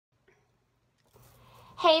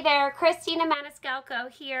Hey there, Christina Maniscalco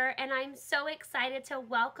here, and I'm so excited to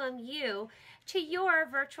welcome you to your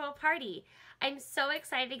virtual party. I'm so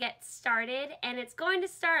excited to get started, and it's going to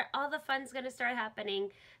start, all the fun's going to start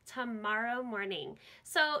happening tomorrow morning.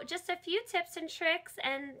 So just a few tips and tricks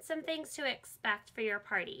and some things to expect for your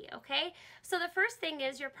party, okay? So the first thing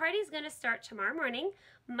is your party's going to start tomorrow morning,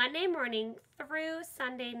 Monday morning through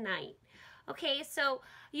Sunday night. Okay, so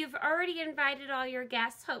you've already invited all your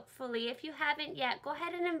guests, hopefully. If you haven't yet, go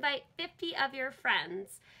ahead and invite 50 of your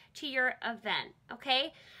friends to your event,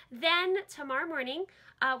 okay? Then tomorrow morning,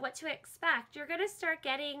 what to expect. You're going to start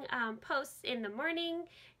getting posts in the morning,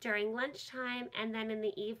 during lunchtime, and then in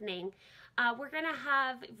the evening. We're going to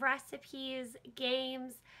have recipes,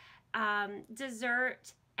 games,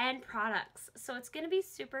 dessert, and products. So it's going to be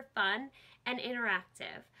super fun and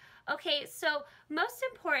interactive. Okay, so most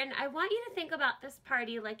important, I want you to think about this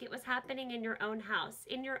party like it was happening in your own house,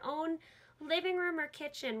 in your own living room or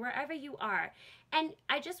kitchen, wherever you are. And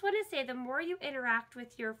I just want to say the more you interact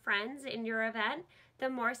with your friends in your event, the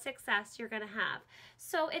more success you're going to have.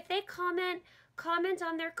 So if they comment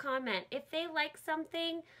on their comment. If they like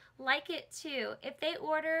something, like it too. If they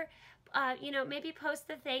order, maybe post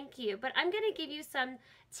the thank you. But I'm going to give you some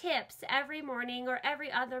tips every morning or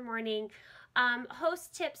every other morning,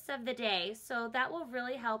 host tips of the day. So that will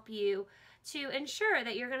really help you to ensure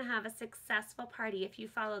that you're going to have a successful party if you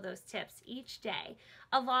follow those tips each day,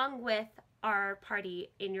 along with our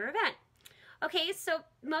party in your event. Okay, so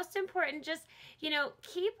most important, just,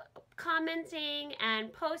 keep commenting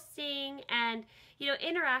and posting and,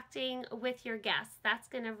 interacting with your guests. That's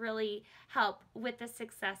going to really help with the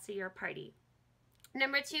success of your party.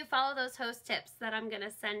 Number 2, follow those host tips that I'm going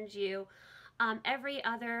to send you every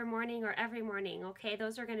other morning or every morning, okay?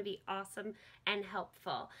 Those are going to be awesome and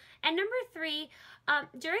helpful. And number 3,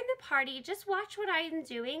 during the party, just watch what I'm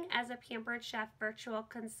doing as a Pampered Chef virtual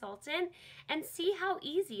consultant and see how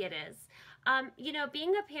easy it is.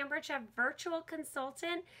 Being a Pampered Chef virtual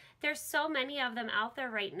consultant, there's so many of them out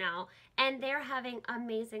there right now, and they're having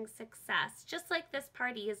amazing success, just like this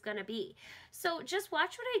party is going to be. So just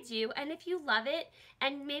watch what I do, and if you love it,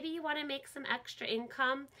 and maybe you want to make some extra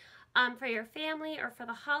income, for your family or for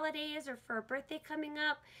the holidays or for a birthday coming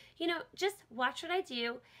up, just watch what I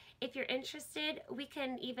do. If you're interested, we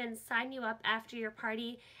can even sign you up after your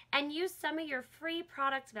party and use some of your free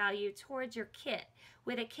product value towards your kit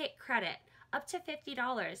with a kit credit, up to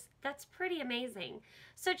 $50. That's pretty amazing.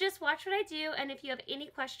 So just watch what I do, and if you have any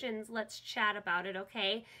questions, let's chat about it,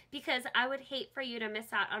 okay? Because I would hate for you to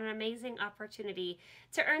miss out on an amazing opportunity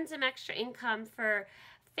to earn some extra income for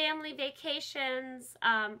family vacations,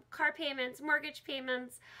 car payments, mortgage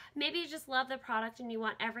payments. Maybe you just love the product and you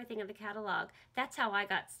want everything in the catalog. That's how I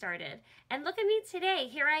got started. And look at me today.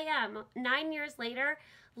 Here I am, 9 years later,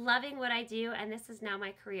 loving what I do, and this is now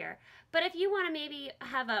my career. But if you want to maybe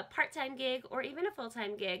have a part-time gig or even a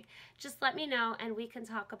full-time gig, just let me know and we can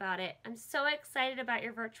talk about it. I'm so excited about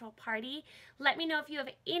your virtual party. Let me know if you have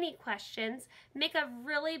any questions. Make a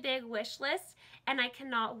really big wish list, and I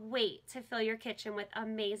cannot wait to fill your kitchen with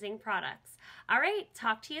amazing products. All right,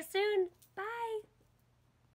 talk to you soon. Bye.